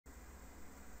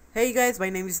Hey guys, my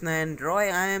name is Nayan Roy.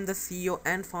 I am the CEO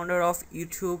and founder of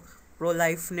YouTube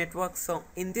ProLife Network. So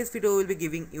in this video, we'll be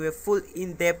giving you a full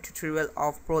in-depth tutorial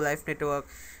of ProLife Network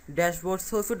dashboard.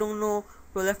 So if you don't know,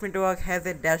 ProLife Network has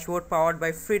a dashboard powered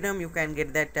by Freedom. You can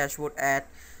get that dashboard at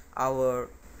our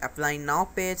apply now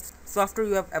page. So after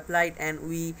you have applied and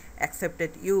we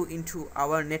accepted you into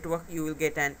our network, you will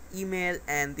get an email,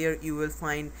 and there you will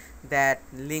find that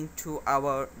link to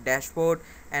our dashboard.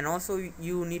 And also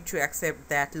you need to accept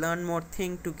that learn more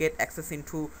thing to get access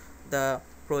into the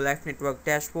ProLife Network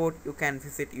dashboard. You can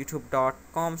visit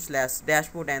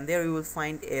youtube.com/dashboard, and there you will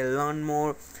find a learn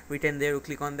more written there. You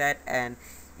click on that and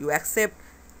you accept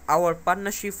our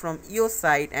partnership from your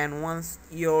side, and once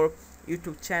your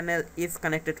YouTube channel is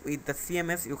connected with the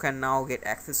CMS, you can now get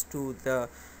access to the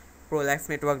ProLife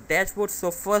Network dashboard.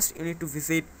 So first you need to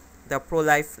visit the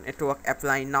ProLife Network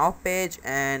apply now page,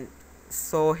 and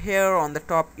so here on the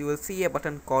top you will see a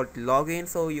button called login.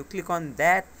 So you click on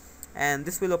that and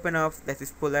this will open up. That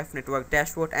is ProLife Network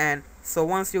dashboard. And so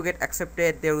once you get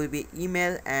accepted, there will be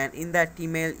email, and in that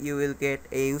email you will get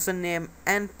a username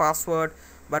and password,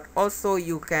 but also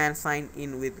you can sign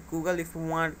in with Google if you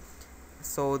want.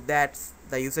 So that's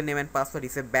the username and password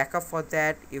is a backup for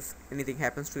that. If anything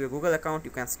happens to your Google account,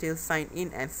 you can still sign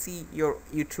in and see your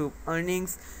YouTube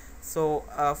earnings. So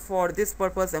for this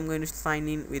purpose, I'm going to sign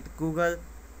in with Google,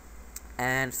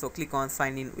 and so click on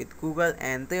sign in with Google,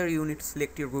 and there you need to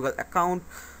select your Google account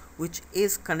which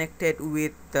is connected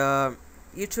with the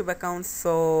YouTube account.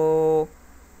 So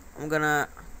I'm gonna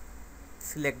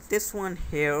select this one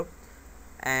here,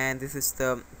 and this is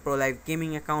the ProLife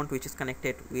gaming account which is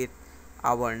connected with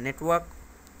our network.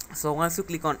 So once you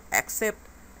click on accept,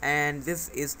 and this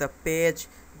is the page,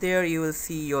 there you will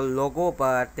see your logo,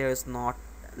 but there is not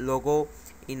logo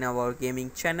in our gaming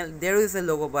channel. There is a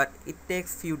logo, but it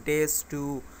takes few days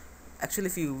to actually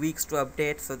few weeks to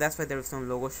update, so that's why there is no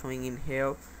logo showing in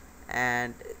here.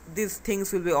 And these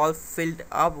things will be all filled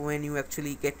up when you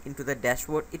actually get into the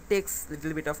dashboard. It takes a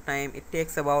little bit of time. It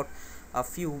takes about a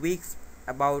few weeks,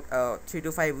 about 3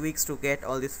 to 5 weeks to get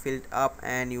all this filled up,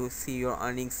 and you will see your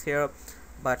earnings here.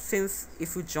 But since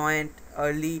if you joined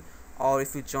early, or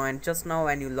if you joined just now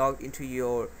and you logged into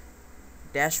your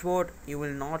dashboard, you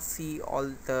will not see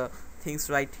all the things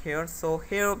right here. So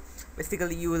here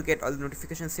basically you will get all the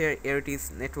notifications here. Here it is: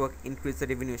 network increase the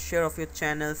revenue share of your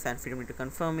channels and freedom to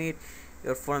confirm it.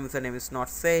 Your forum username is not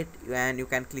set, and you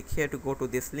can click here to go to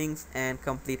these links and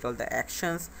complete all the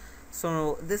actions.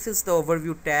 So this is the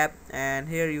overview tab, and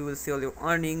here you will see all your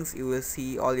earnings, you will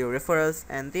see all your referrals,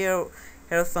 and here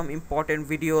are some important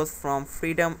videos from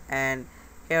Freedom, and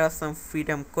here are some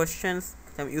Freedom questions,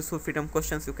 some useful Freedom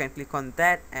questions. You can click on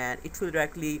that and it will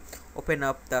directly open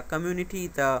up the community,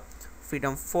 the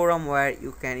Freedom forum, where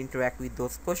you can interact with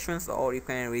those questions, or you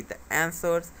can read the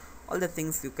answers, all the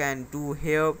things you can do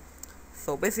here.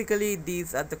 So basically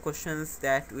these are the questions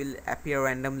that will appear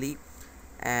randomly,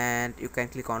 and you can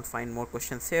click on find more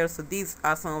questions here. So these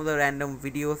are some of the random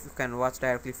videos you can watch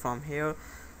directly from here.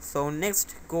 So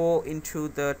next, go into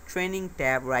the training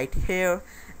tab right here,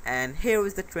 and here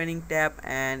is the training tab,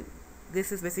 and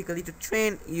this is basically to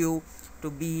train you to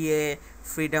be a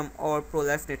Freedom or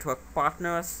ProLife Network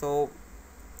partner. So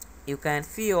you can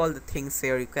see all the things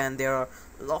here. There are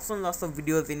lots and lots of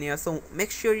videos in here, so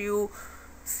make sure you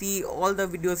see all the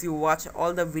videos, you watch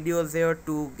all the videos there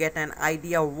to get an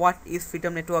idea what is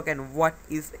Freedom Network and what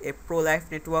is a ProLife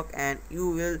Network, and you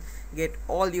will get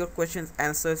all your questions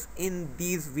answers in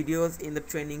these videos. In the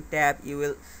training tab, you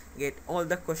will get all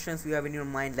the questions you have in your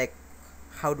mind, like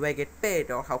how do I get paid,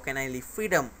 or how can I live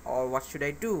freedom, or what should I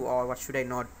do, or what should I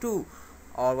not do,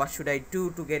 or what should I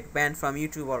do to get banned from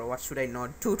YouTube, or what should I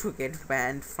not do to get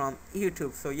banned from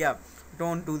YouTube. So yeah,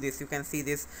 don't do this. You can see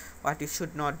this, what you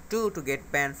should not do to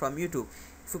get banned from YouTube.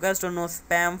 If you guys don't know,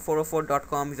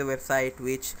 spam404.com is a website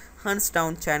which hunts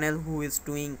down channel who is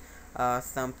doing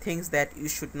some things that you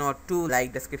should not do,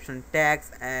 like description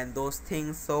tags and those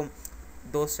things. So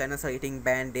those channels are getting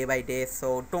banned day by day,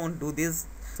 so don't do this.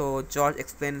 So George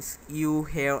explains you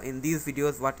here in these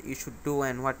videos what you should do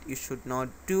and what you should not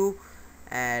do,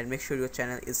 and make sure your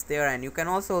channel is there. And you can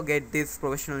also get this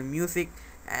professional music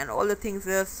and all the things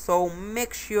there. So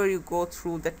make sure you go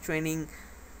through the training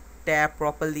tab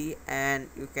properly, and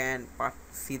you can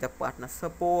see the partner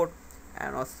support,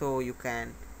 and also you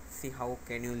can see how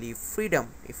can you leave freedom.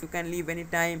 If you can leave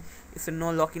anytime, it's a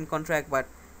no lock-in contract, but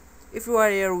if you are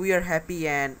here, we are happy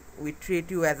and we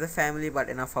treat you as a family. But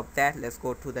enough of that, let's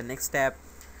go to the next tab.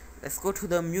 Let's go to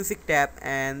the music tab,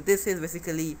 and this is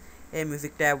basically a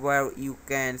music tab where you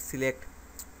can select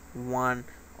one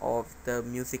of the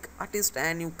music artist,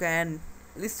 and you can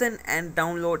listen and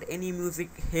download any music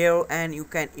here, and you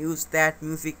can use that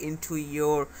music into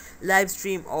your live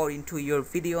stream or into your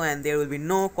video, and there will be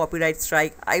no copyright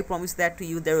strike. I promise that to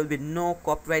you, there will be no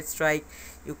copyright strike.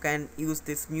 You can use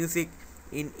this music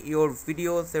in your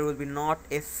videos. There will be not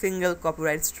a single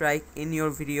copyright strike in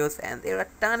your videos, and there are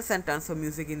tons and tons of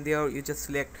music in there. You just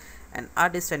select an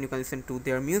artist and you can listen to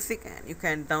their music and you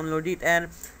can download it. And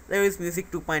there is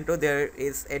music 2.0. There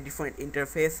is a different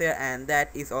interface here, and that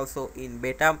is also in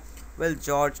beta. Well,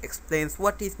 George explains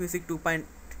what is music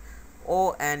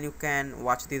 2.0, and you can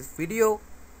watch this video.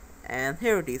 And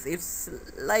here it is. It's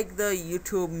like the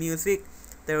YouTube music.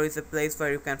 There is a place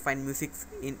where you can find music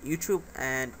in YouTube,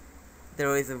 and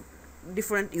there is a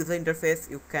different user interface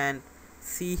you can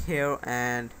see here,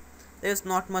 and there's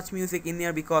not much music in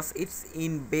here because it's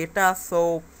in beta.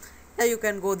 So yeah, you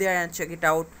can go there and check it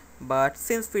out. But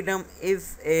since Freedom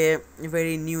is a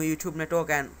very new YouTube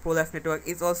network and ProLife network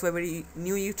is also a very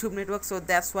new YouTube network, so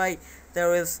that's why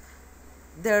there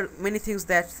are many things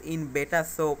that's in beta.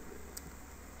 So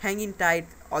hanging tight,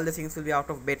 all the things will be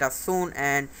out of beta soon,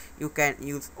 and you can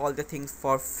use all the things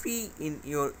for free in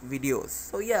your videos.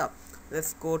 So yeah,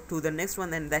 let's go to the next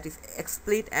one, and that is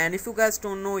XSplit. And if you guys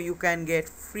don't know, you can get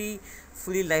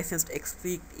fully licensed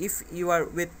XSplit if you are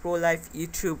with ProLife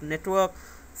YouTube network.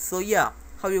 So yeah,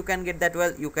 how you can get that?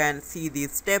 Well, you can see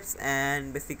these steps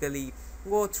and basically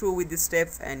go through with these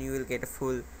steps and you will get a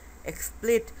full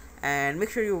XSplit. And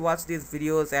make sure you watch these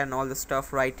videos and all the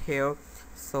stuff right here.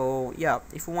 So yeah,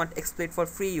 if you want XSplit for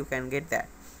free, you can get that.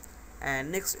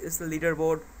 And next is the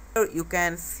leaderboard. Here you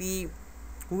can see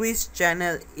which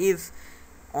channel is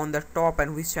on the top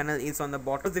and which channel is on the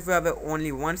bottom. If you have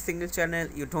only one single channel,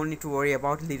 you don't need to worry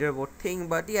about leaderboard thing.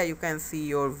 But yeah, you can see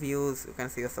your views, you can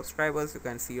see your subscribers, you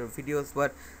can see your videos.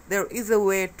 But there is a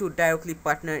way to directly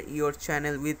partner your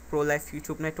channel with ProLife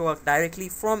YouTube network directly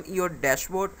from your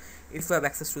dashboard. If you have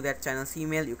access to that channel's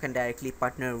email, you can directly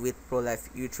partner with ProLife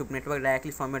YouTube network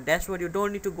directly from your dashboard. You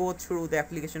don't need to go through the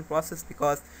application process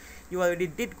because you already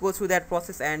did go through that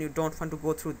process and you don't want to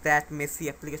go through that messy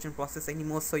application process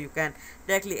anymore. So you can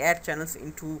directly add channels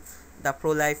into the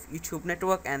ProLife YouTube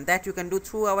network, and that you can do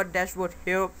through our dashboard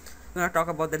here. We're gonna talk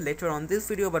about that later on this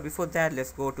video, but before that,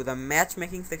 let's go to the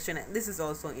matchmaking section, and this is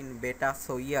also in beta.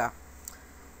 So yeah,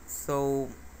 so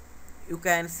you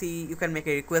can see, you can make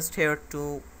a request here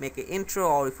to make an intro,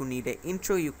 or if you need an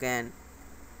intro, you can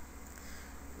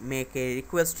make a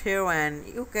request here, and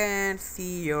you can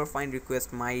see your find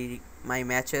request, my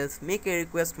matches, make a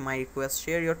request, my request,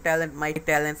 share your talent, my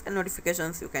talents, and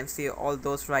notifications. You can see all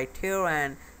those right here,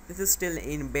 and this is still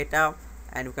in beta,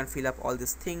 and you can fill up all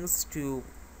these things to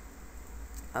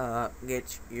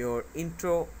get your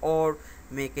intro or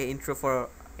make an intro for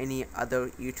any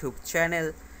other YouTube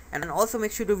channel. And also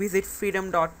make sure to visit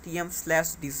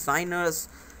freedom.tm/designers,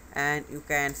 and you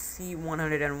can see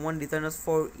 101 designers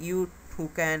for you who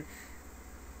can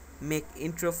make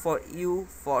intro for you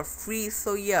for free.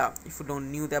 So yeah, if you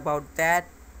don't knew about that,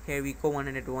 here we go,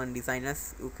 101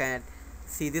 designers. You can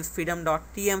see this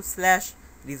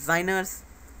freedom.tm/designers.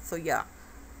 So yeah,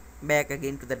 back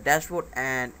again to the dashboard,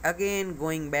 and again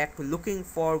going back to looking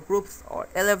for groups or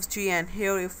LFG, and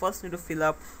here you first need to fill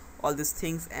up all these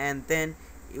things, and then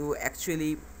you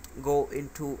actually go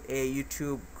into a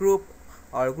YouTube group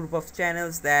or a group of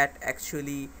channels that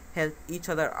actually help each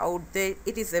other out. There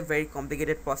it is a very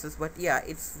complicated process, but yeah,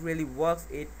 it's really works.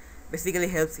 It basically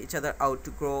helps each other out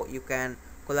to grow. You can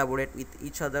collaborate with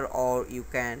each other, or you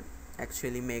can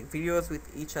actually make videos with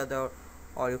each other,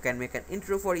 or you can make an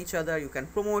intro for each other, you can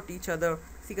promote each other.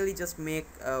 Basically just make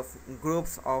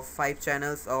groups of 5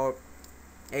 channels or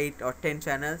 8 or 10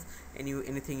 channels, and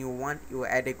anything you want, you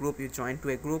add a group, you join to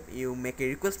a group, you make a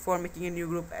request for making a new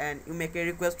group, and you make a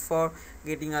request for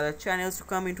getting other channels to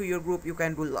come into your group. You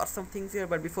can do lots of things here,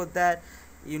 but before that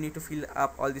you need to fill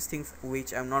up all these things,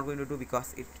 which I'm not going to do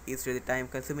because it is really time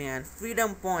consuming. And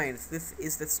freedom points, this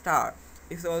is the star.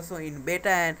 It's also in beta,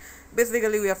 and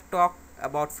basically we have talked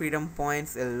about freedom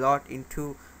points a lot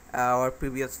into our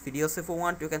previous videos. If you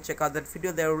want, you can check out that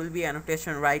video. There will be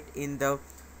annotation right in the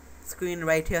screen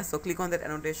right here, so click on that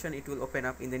annotation, it will open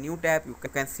up in the new tab. You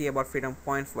can see about freedom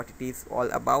points, what it is all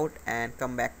about, and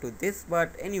come back to this.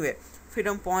 But anyway,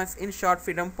 freedom points, in short,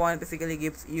 freedom points basically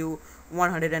gives you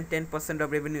 110%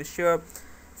 of revenue share.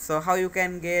 So how you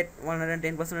can get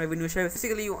 110% revenue share?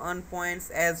 Basically you earn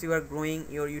points as you are growing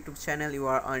your YouTube channel. You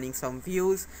are earning some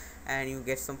views and you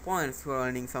get some points. You are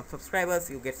earning some subscribers,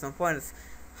 you get some points.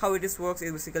 How it works,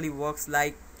 it basically works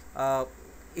like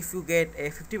if you get a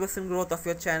 50% growth of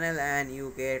your channel and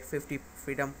you get 50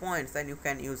 freedom points, then you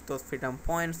can use those freedom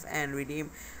points and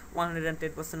redeem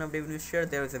 110% of revenue share.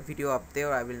 There is a video up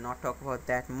there, I will not talk about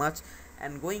that much.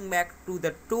 And going back to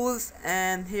the tools,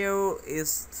 and here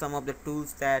is some of the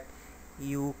tools that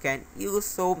you can use.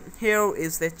 So here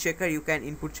is the checker, you can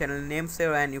input channel names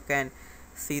here and you can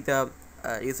see the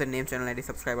username, channel ID,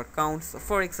 subscriber count. So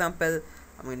for example,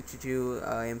 I'm going to do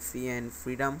MCN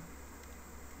Freedom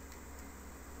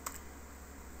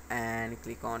and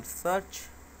click on search,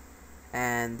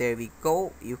 and there we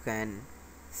go. You can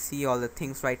see all the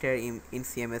things right here in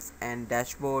CMS and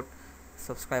dashboard,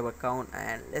 subscriber count.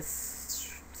 And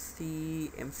let's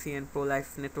see MCN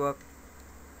ProLife Network.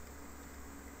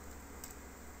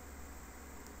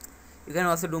 You can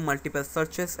also do multiple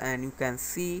searches and you can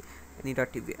see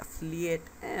any.tv affiliate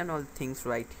and all things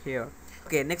right here.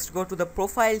 Okay, next go to the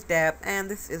profile tab, and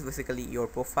this is basically your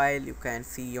profile. You can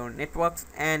see your networks,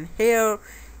 and here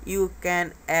you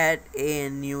can add a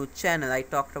new channel. I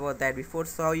talked about that before.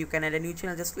 So you can add a new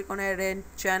channel, just click on add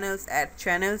channels, add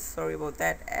channels,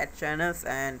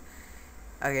 and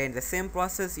again the same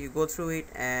process, you go through it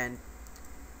and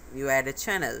you add a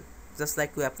channel just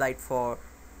like we applied for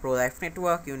ProLife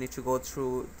Network. You need to go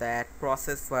through that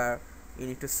process where you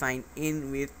need to sign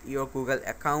in with your Google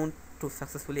account to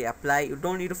successfully apply. You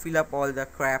don't need to fill up all the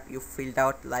crap you filled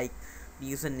out, like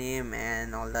username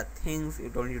and all that things. You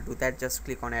don't need to do that. Just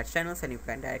click on add channels and you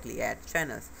can directly add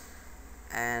channels,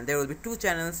 and there will be 2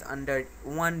 channels under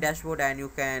one dashboard, and you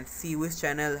can see which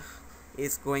channel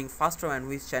is going faster and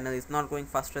which channel is not going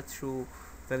faster through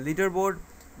the leaderboard,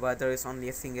 but there is only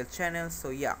a single channel. So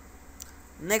yeah,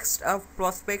 next up,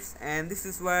 prospects, and this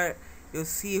is where you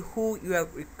see who you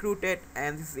have recruited,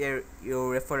 and this is your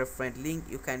refer a friend link.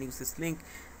 You can use this link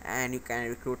and you can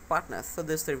recruit partners. So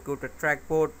this is the recruiter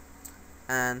trackboard,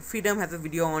 and Freedom has a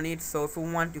video on it, so if you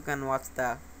want you can watch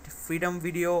the Freedom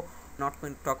video. Not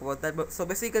going to talk about that, but so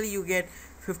basically you get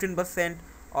 15%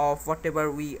 of whatever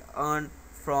we earn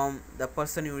from the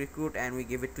person you recruit, and we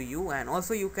give it to you. And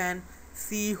also you can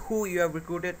see who you have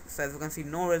recruited. So as you can see,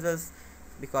 no results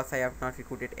because I have not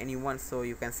recruited anyone, so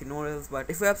you can see no results. But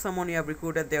if you have someone you have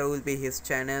recruited, there will be his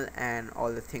channel and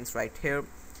all the things right here.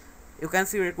 You can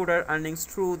see recruiter earnings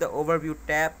through the overview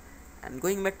tab. And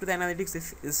going back to the analytics,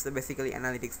 this is basically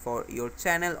analytics for your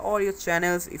channel or your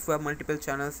channels. If you have multiple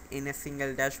channels in a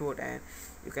single dashboard, and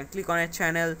you can click on a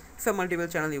channel. If you have multiple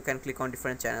channels, you can click on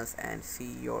different channels and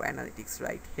see your analytics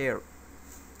right here.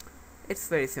 It's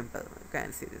very simple. You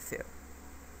can see this here.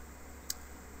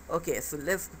 Okay, so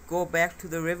let's go back to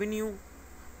the revenue,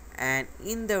 and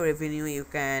in the revenue you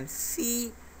can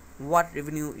see what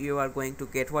revenue you are going to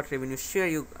get, what revenue share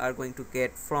you are going to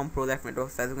get from ProLife Network.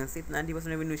 As you can see, 90%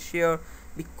 revenue share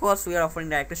because we are offering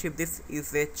directorship. This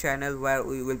is a channel where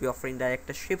we will be offering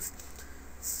directorships.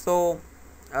 So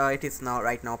it is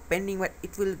right now pending, but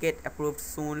it will get approved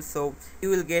soon. So you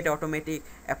will get automatic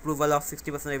approval of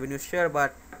 60% revenue share,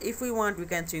 but if we want we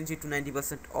can change it to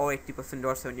 90% or 80%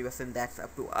 or 70%. That's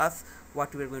up to us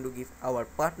what we are going to give our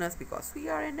partners, because we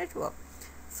are a network.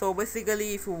 So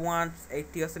basically, if you want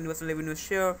 80 or 70% revenue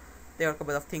share, there are a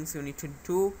couple of things you need to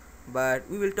do, but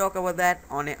we will talk about that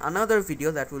on another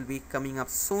video that will be coming up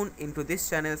soon into this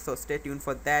channel, so stay tuned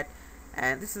for that.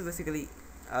 And this is basically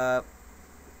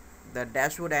the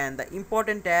dashboard, and the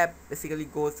important tab basically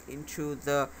goes into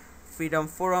the Freedom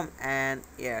forum. And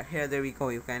yeah, there we go.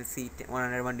 You can see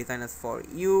 101 designers for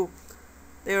you.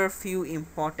 There are a few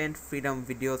important Freedom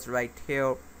videos right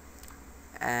here,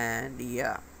 and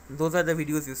yeah, those are the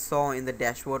videos you saw in the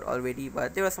dashboard already,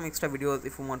 but there are some extra videos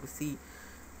if you want to see.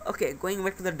 Okay, going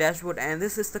back to the dashboard, and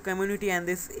this is the community, and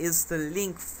this is the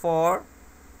link for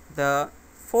the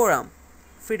forum,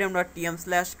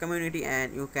 freedom.tm/community,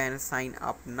 and you can sign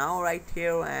up now right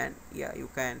here. And yeah, you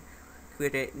can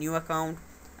create a new account,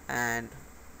 and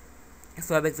if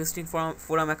you have existing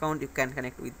forum account, you can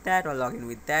connect with that or log in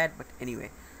with that. But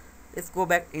anyway, let's go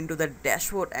back into the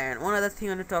dashboard. And one other thing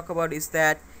I want to talk about is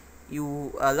that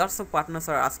lots of partners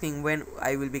are asking when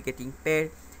I will be getting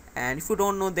paid, and if you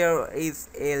don't know, there is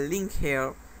a link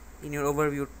here in your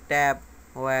overview tab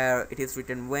where it is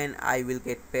written when I will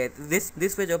get paid. This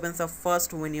page opens up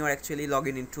first when you are actually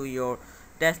logging into your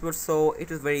dashboard, so it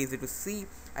is very easy to see.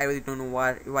 I really don't know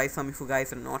why some of you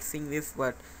guys are not seeing this,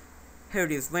 but here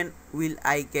it is. When will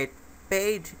I get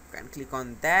paid? You can click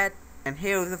on that, and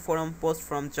here is a forum post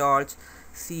from George,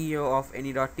 CEO of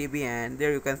any.tv, and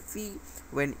there you can see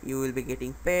when you will be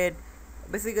getting paid.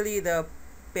 Basically, the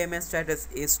payment status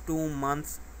is 2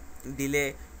 months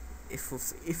delay.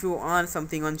 If you earn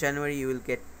something on January, you will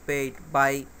get paid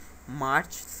by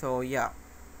March. So yeah,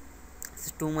 it's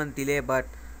a 2-month delay, but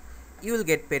you will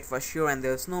get paid for sure, and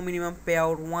there's no minimum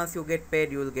payout. Once you get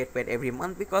paid, you will get paid every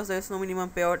month because there's no minimum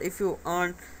payout. If you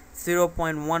earn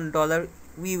 $0.1,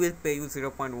 we will pay you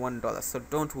 $0.1, so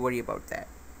don't worry about that.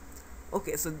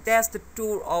 Okay, so that's the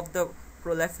tour of the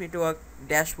ProLife Network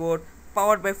dashboard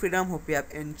powered by Freedom. Hope you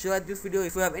have enjoyed this video.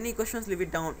 If you have any questions, leave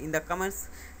it down in the comments.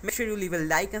 Make sure you leave a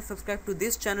like and subscribe to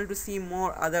this channel to see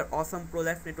more other awesome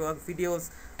ProLife Network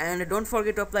videos. And don't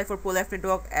forget to apply for ProLife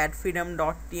Network at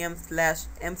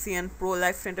freedom.tm/mcn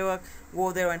ProLife Network.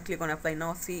 Go there and click on apply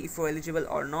now, see if you're eligible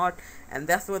or not. And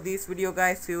that's for this video,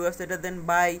 guys. See you guys later, then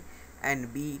bye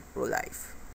and be ProLife.